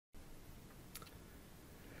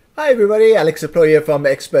Hi everybody, Alex here from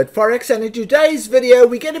Expert Forex, and in today's video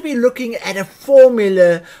we're going to be looking at a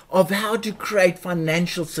formula of how to create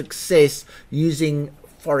financial success using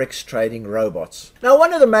Forex trading robots. Now,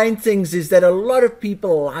 one of the main things is that a lot of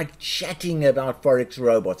people like chatting about Forex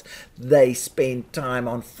robots. They spend time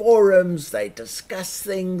on forums, they discuss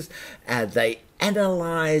things, they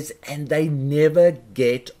analyze, and they never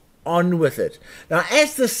get on with it. Now,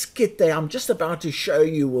 as the skit that I'm just about to show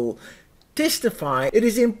you will testify, it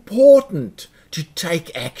is important to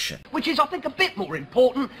take action. Which is, I think, a bit more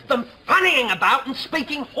important than fannying about and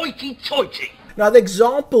speaking hoity-toity. Now, the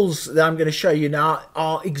examples that I'm going to show you now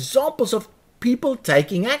are examples of people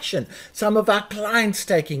taking action. Some of our clients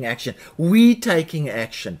taking action. We taking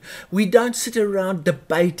action. We don't sit around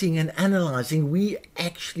debating and analyzing. We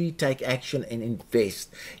actually take action and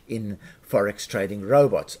invest in Forex trading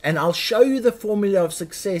robots. And I'll show you the formula of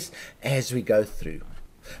success as we go through.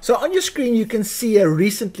 So on your screen you can see a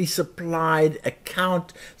recently supplied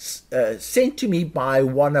account sent to me by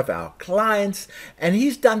one of our clients, and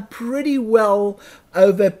he's done pretty well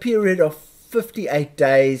over a period of 58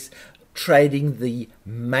 days trading the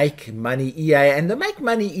Make Money EA, and the Make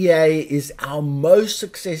Money EA is our most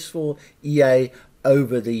successful EA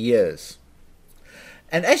over the years.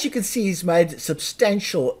 And as you can see, he's made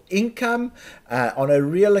substantial income on a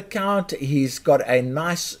real account. He's got a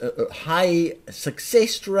nice high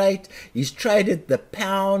success rate. He's traded the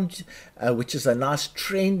pound, which is a nice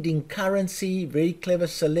trending currency, very clever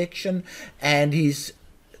selection. And his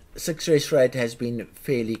success rate has been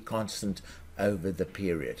fairly constant over the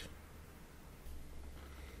period.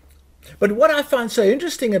 But what I find so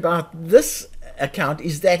interesting about this account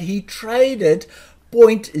is that he traded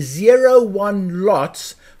 0.01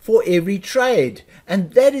 lots for every trade,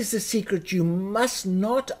 and that is the secret. You must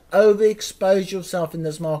not overexpose yourself in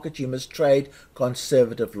this market. You must trade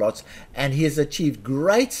conservative lots, and he has achieved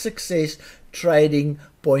great success trading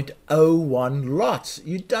 0.01 lots.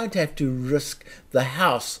 You don't have to risk the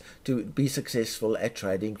house to be successful at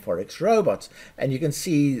trading Forex robots, and you can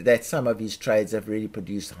see that some of his trades have really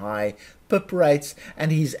produced high pip rates,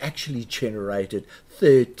 and he's actually generated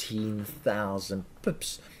 13,000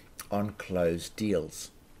 pips on closed deals.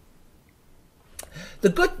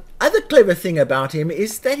 The other clever thing about him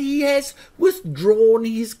is that he has withdrawn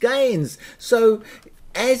his gains. So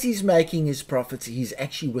as he's making his profits, he's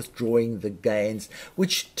actually withdrawing the gains,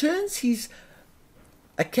 which turns his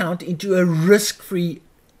account into a risk-free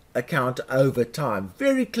account over time.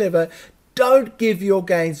 Very clever. Don't give your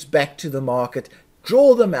gains back to the market.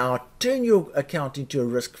 Draw them out, turn your account into a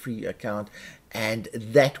risk-free account, and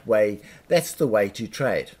that way, that's the way to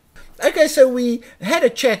trade. Okay, so we had a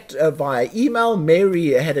chat via email.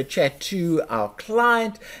 Mary had a chat to our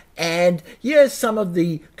client, and here's some of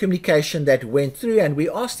the communication that went through, and we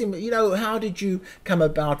asked him, you know, how did you come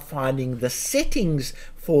about finding the settings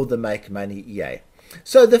for the Make Money EA?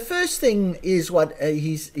 So the first thing is what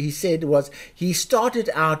he said was he started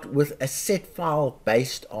out with a set file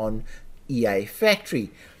based on EA Factory.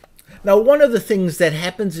 Now, one of the things that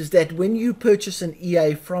happens is that when you purchase an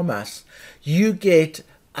EA from us, you get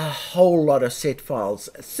a whole lot of set files,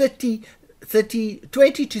 20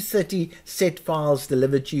 to 30 set files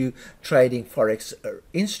delivered to you trading Forex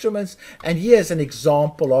instruments. And here's an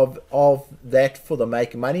example of that for the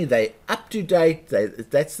Make Money. They're up to date.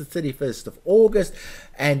 That's the 31st of August.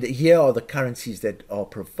 And here are the currencies that are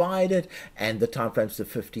provided, and the time frames, the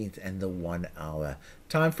 15th and the 1 hour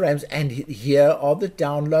time frames, and here are the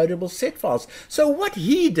downloadable set files. So what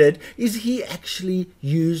he did is he actually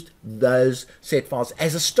used those set files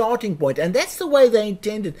as a starting point, and that's the way they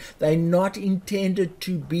intended. They're not intended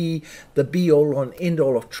to be the be-all and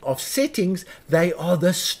end-all of settings. They are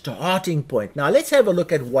the starting point. Now let's have a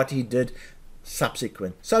look at what he did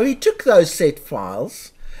subsequent. So he took those set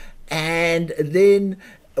files, and then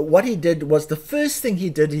what he did was, the first thing he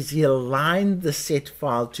did is he aligned the set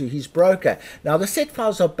file to his broker. Now the set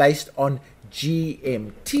files are based on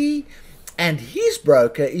GMT, and his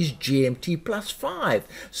broker is GMT plus 5.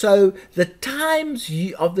 So the times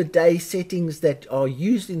of the day settings that are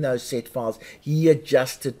used in those set files, he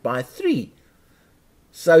adjusted by 3.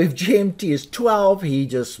 So if GMT is 12, he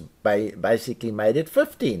just basically made it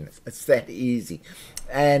 15. It's that easy.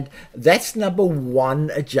 And that's number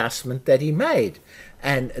one adjustment that he made.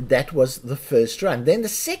 And that was the first run. Then the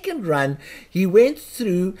second run, he went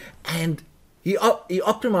through and he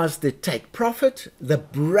optimized the take profit, the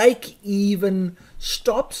break-even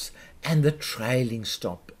stops, and the trailing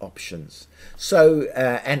stop options. So,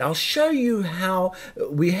 and I'll show you how.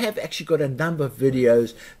 We have actually got a number of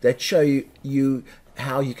videos that show you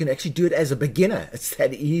how you can actually do it as a beginner. It's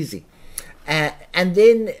that easy. And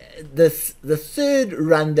then the third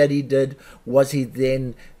run that he did was he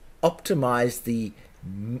then optimized the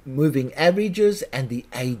moving averages and the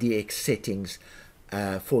ADX settings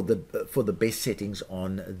for the best settings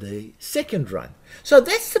on the second run. So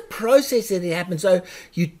that's the process that it happens. So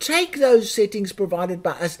you take those settings provided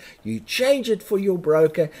by us, you change it for your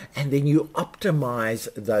broker, and then you optimize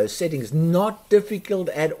those settings. Not difficult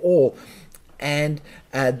at all. And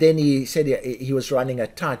then he said he was running a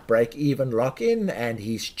tight break-even lock-in, and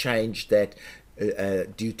he's changed that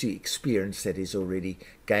due to experience that he's already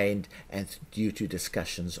gained and due to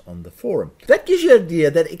discussions on the forum. That gives you an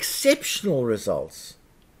idea that exceptional results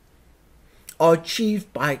are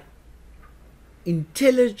achieved by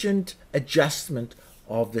intelligent adjustment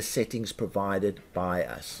of the settings provided by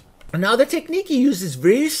us. Now, the technique he uses is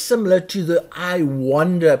very similar to the I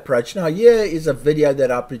wonder approach. Now, here is a video that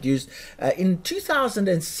I produced in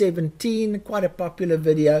 2017, quite a popular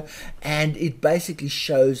video, and it basically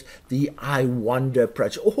shows the I wonder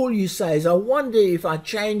approach. All you say is, I wonder if I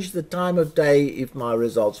change the time of day, if my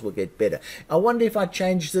results will get better. I wonder if I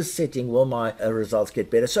change this setting, will my results get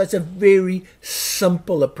better? So it's a very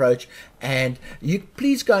simple approach. And you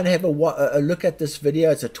please go and have a look at this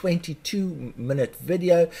video. It's a 22-minute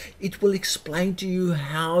video. It will explain to you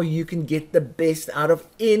how you can get the best out of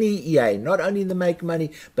any EA, not only the make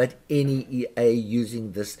money, but any EA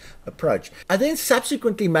using this approach. I then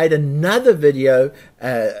subsequently made another video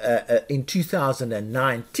in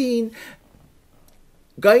 2019,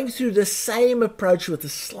 going through the same approach with a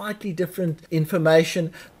slightly different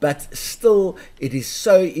information, but still it is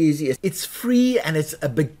so easy. It's free and it's a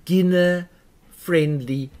beginner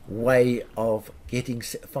friendly way of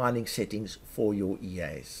finding settings for your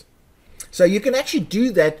EAs. So you can actually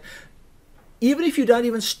do that even if you don't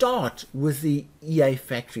even start with the EA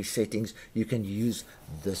factory settings. You can use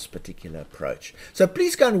this particular approach. So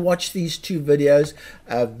please go and watch these two videos.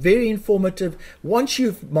 Very informative. Once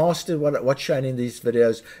you've mastered what's shown in these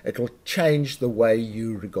videos, it will change the way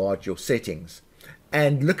you regard your settings.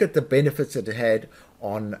 And look at the benefits it had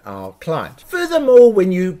on our client. Furthermore,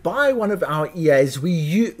 when you buy one of our EAs,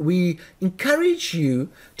 we encourage you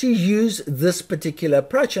to use this particular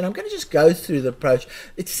approach. And I'm going to just go through the approach.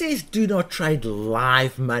 It says do not trade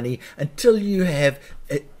live money until you have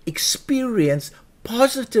experienced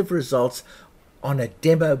positive results on a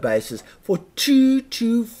demo basis for 2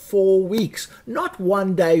 to 4 weeks. Not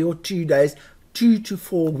 1 day or 2 days, 2 to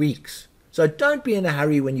 4 weeks. So don't be in a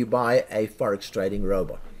hurry when you buy a Forex trading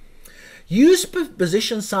robot. Use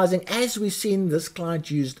position sizing. As we've seen, this client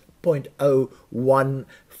used 0.01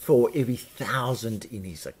 for every 1,000 in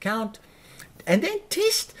his account. And then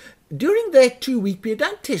test, during that 2-week period,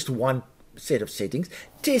 don't test one set of settings.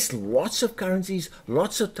 Test lots of currencies,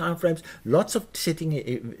 lots of time frames, lots of setting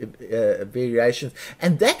variations.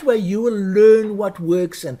 And that way you will learn what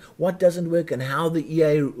works and what doesn't work, and how the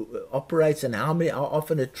EA operates, and how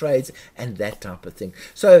often it trades, and that type of thing.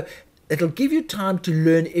 So it'll give you time to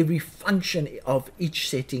learn every function of each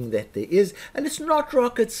setting that there is. And it's not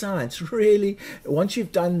rocket science, really. Once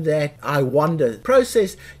you've done that I wonder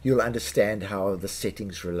process, you'll understand how the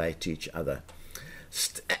settings relate to each other.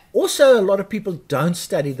 Also, a lot of people don't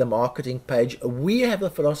study the marketing page. We have a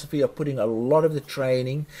philosophy of putting a lot of the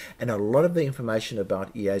training and a lot of the information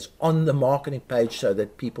about EAs on the marketing page so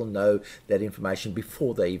that people know that information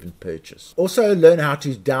before they even purchase. Also, learn how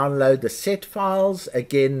to download the set files.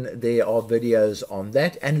 Again, there are videos on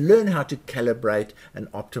that. And learn how to calibrate and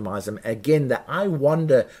optimize them. Again, the I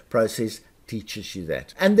wonder process teaches you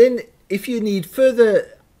that. And then if you need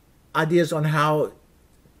further ideas on how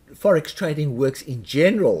Forex trading works in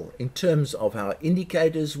general, in terms of how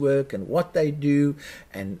indicators work and what they do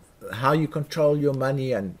and how you control your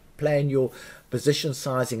money and plan your position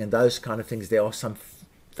sizing and those kind of things, there are some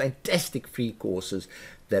fantastic free courses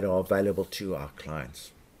that are available to our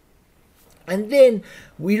clients. And then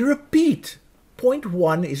we repeat. Point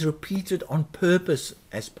 1 is repeated on purpose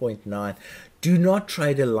as point 9. Do not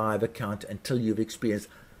trade a live account until you've experienced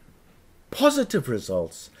positive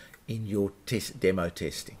results in your demo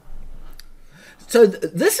testing. So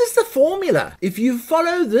this is the formula. If you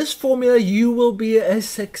follow this formula, you will be a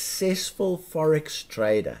successful Forex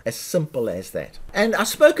trader. As simple as that. And I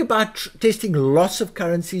spoke about testing lots of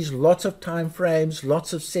currencies, lots of time frames,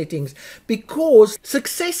 lots of settings, because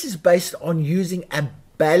success is based on using a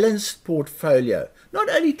balanced portfolio. Not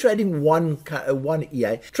only trading one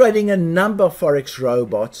EA, trading a number of Forex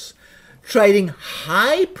robots, trading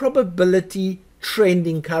high probability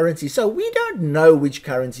trending currencies. So we don't know which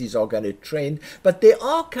currencies are going to trend, but there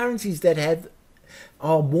are currencies that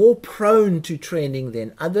are more prone to trending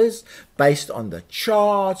than others based on the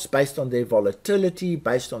charts, based on their volatility,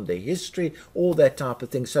 based on their history, all that type of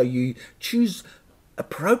thing. So you choose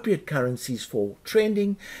appropriate currencies for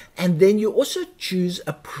trending, and then you also choose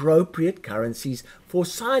appropriate currencies for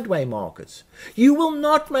sideways markets. You will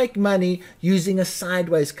not make money using a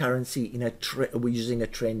sideways currency in using a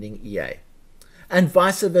trending EA. And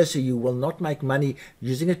vice versa, you will not make money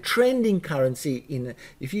using a trending currency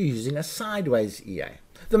if you're using a sideways EA.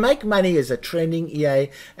 The make money is a trending EA,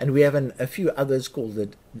 and we have a few others called the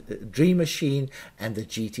Dream Machine and the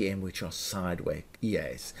GTM, which are sideways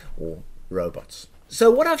EAs or robots. So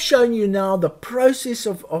what I've shown you now, the process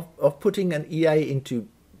of putting an EA into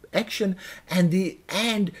action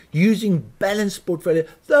and using balanced portfolio,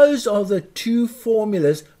 those are the two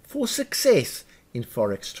formulas for success in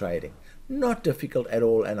Forex trading. Not difficult at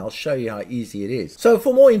all, and I'll show you how easy it is. So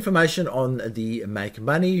for more information on the make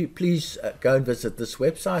money, please go and visit this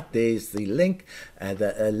website. There's the link.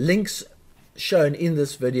 The links shown in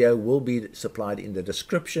this video will be supplied in the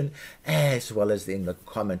description as well as in the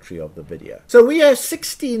commentary of the video. So we have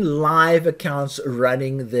 16 live accounts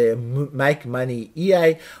running the make money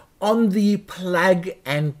EA on the plug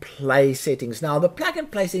and play settings. Now, the plug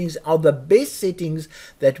and play settings are the best settings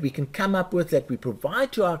that we can come up with, that we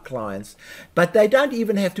provide to our clients, but they don't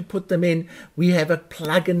even have to put them in. We have a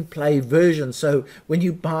plug and play version. So when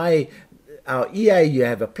you buy our EA, you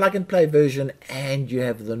have a plug and play version and you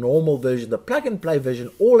have the normal version. The plug and play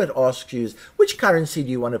version, all it asks you is which currency do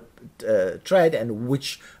you want to trade and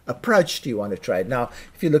which approach do you want to trade. Now,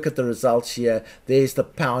 if you look at the results here, there's the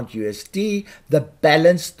pound USD, the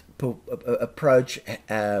balanced approach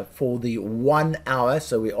for the 1 hour.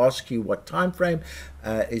 So we ask you what time frame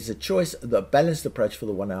is a choice. The balanced approach for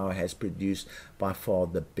the 1 hour has produced by far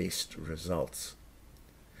the best results.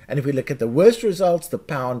 And if we look at the worst results, the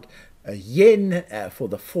pound yen for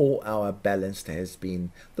the 4 hour balanced has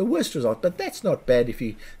been the worst result. But that's not bad if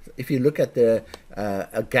you look at the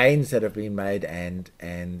gains that have been made and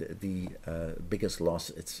the biggest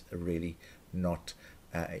loss. It's really not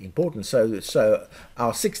important. So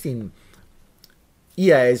our 16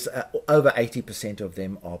 EAs, over 80% of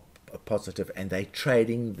them are positive, and they're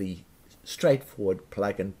trading the straightforward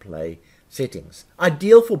plug and play settings.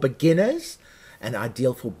 Ideal for beginners and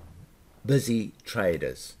ideal for busy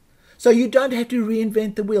traders. So you don't have to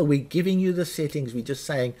reinvent the wheel. We're giving you the settings. We're just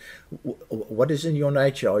saying what is in your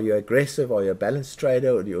nature. Are you aggressive? Are you a balanced trader?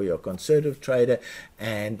 Or are you a conservative trader?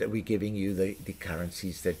 And we're giving you the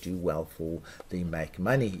currencies that do well for the make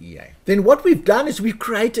money EA. Then what we've done is we've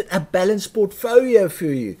created a balanced portfolio for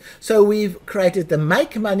you. So we've created the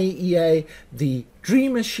make money EA, the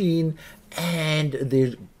Dream Machine, and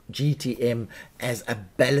the GTM as a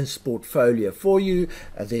balanced portfolio for you.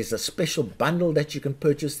 There's a special bundle that you can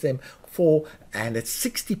purchase them for, and it's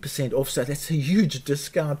 60% off, so that's a huge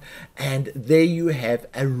discount. And there you have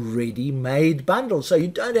a ready-made bundle, so you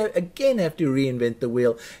don't have to reinvent the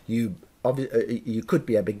wheel. You could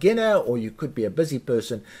be a beginner or you could be a busy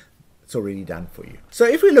person. It's already done for you. So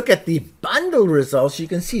if we look at the bundle results, you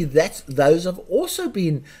can see that those have also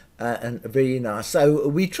been very nice. So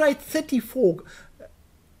we trade 34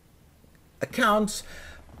 accounts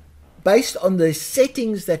based on the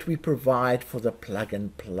settings that we provide for the plug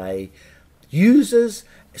and play users.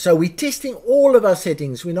 So we're testing all of our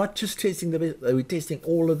settings. We're not just testing we're testing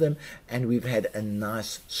all of them, and we've had a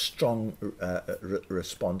nice strong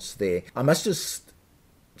response there. I must just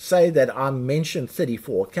say that I mentioned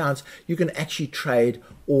 34 accounts. You can actually trade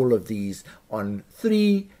all of these on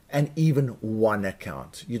 3 and even 1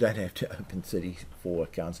 account. You don't have to open 34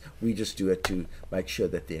 accounts. We just do it to make sure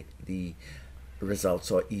that the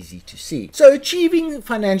results are easy to see. So achieving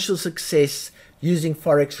financial success using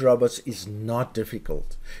Forex robots is not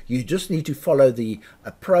difficult. You just need to follow the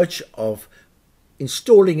approach of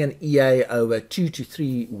installing an EA over a 2 to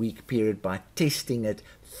 3 week period by testing it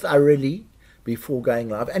thoroughly before going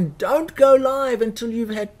live, and don't go live until you've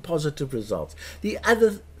had positive results. The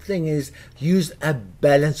other thing is use a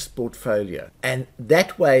balanced portfolio, and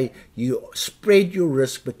that way you spread your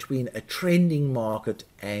risk between a trending market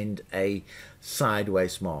and a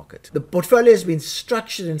sideways market. The portfolio has been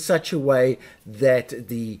structured in such a way that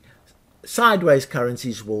the sideways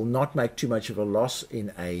currencies will not make too much of a loss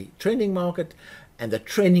in a trending market, and the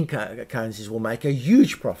trending currencies will make a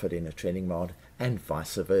huge profit in a trending market, and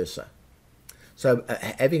vice versa. So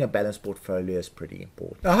having a balanced portfolio is pretty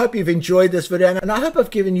important. I hope you've enjoyed this video, and I hope I've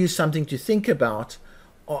given you something to think about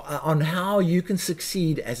on how you can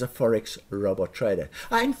succeed as a Forex robot trader.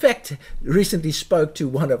 I, in fact, recently spoke to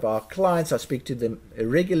one of our clients. I speak to them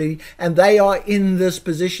regularly, and they are in this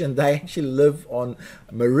position. They actually live on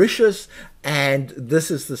Mauritius, and this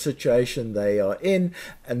is the situation they are in,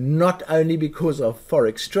 and not only because of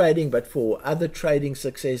Forex trading, but for other trading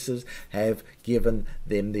successes have given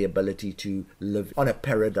them the ability to live on a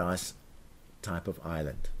paradise type of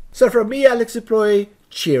island. So from me, Alex Deploy,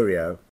 cheerio.